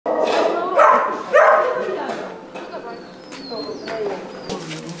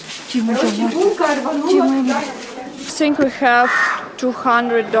I think we have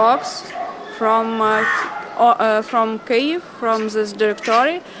 200 dogs from Kyiv, from this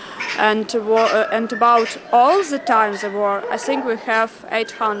directory, and about all the time the war, I think we have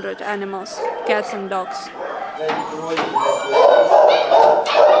 800 animals, cats and dogs.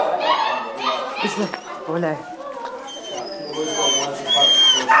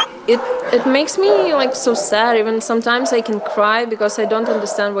 It makes me like so sad. Even sometimes I can cry because I don't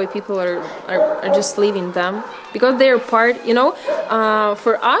understand why people are just leaving them, because they're part, you know,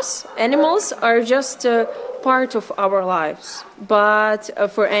 for us animals are just part of our lives, but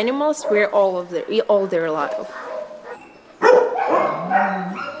for animals we're all their life.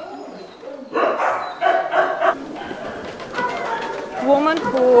 Woman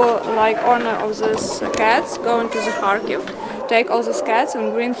who like owner of these cats going to the Kharkiv, take all these cats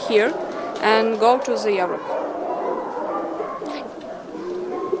and bring here and go to the Europe.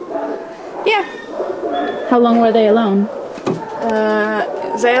 Yeah. How long were they alone?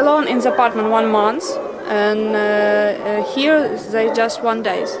 They alone in the apartment 1 month, and here they just 1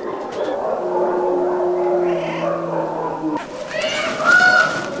 day.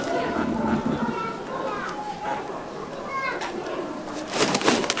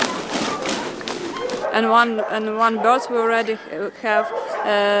 And one bird we already have.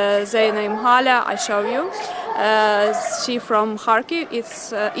 They name Hala. I show you. She from Kharkiv.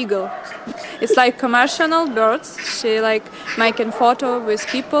 It's eagle. It's like commercial birds. She like making photo with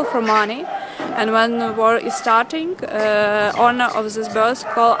people for money. And when the war is starting, owner of these birds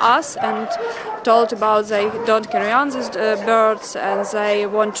call us and told about they don't carry on these birds and they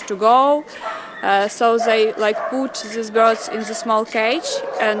want to go. So they like put these birds in the small cage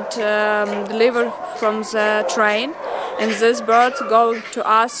and deliver from the train, and these birds go to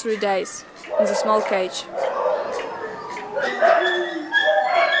us 3 days in the small cage.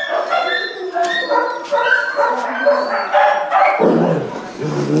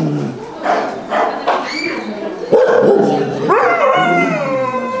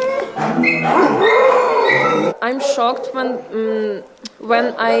 I'm shocked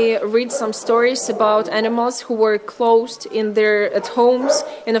when I read some stories about animals who were closed in their homes,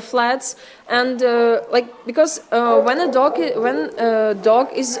 in the flats, and like because when a dog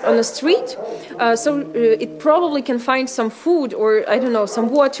is on the street, so it probably can find some food or I don't know, some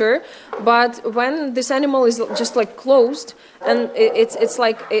water, but when this animal is just like closed, and it's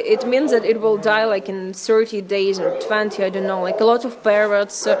like it means that it will die like in 30 days or 20, I don't know. Like a lot of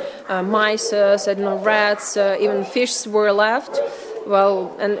parrots, mice, I don't know, rats, even fish were left.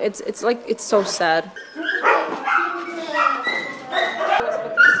 Well, and it's like it's so sad.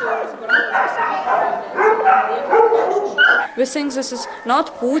 We think this is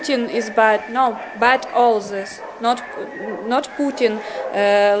not Putin is bad. No, bad all this. Not Putin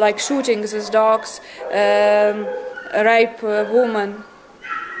like shooting these dogs, rape women.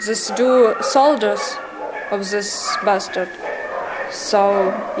 This do soldiers of this bastard.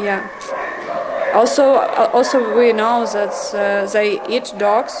 So yeah. Also we know that they eat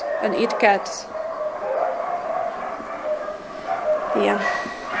dogs and eat cats. Yeah.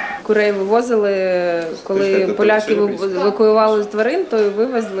 Курей вивозили, коли поляки евакуювали тварин, то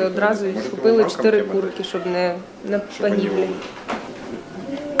вивезли одразу і купили 4 курки, щоб не погибли.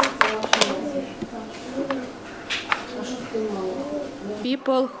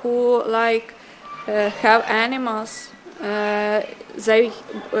 People who like have animals, they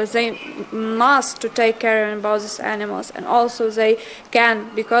must to take care about these animals, and also they can,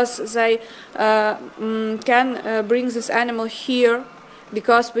 because they can bring this animal here,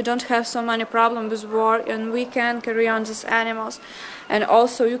 because we don't have so many problems with war, and we can carry on these animals. And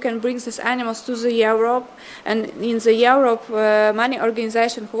also you can bring these animals to the Europe, and in the Europe many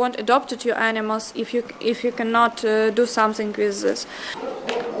organizations who want adopted your animals if you cannot do something with this.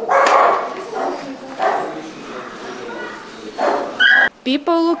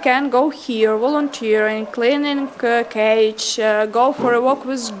 People can go here, volunteering, cleaning cage, go for a walk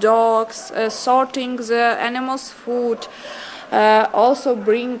with dogs, sorting the animals' food, also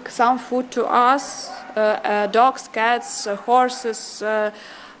bring some food to us, dogs, cats, horses,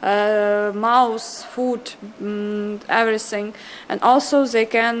 mouse, food, everything. And also they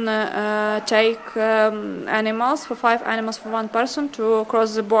can take animals, for 5 animals for 1 person to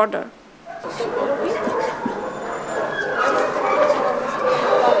cross the border.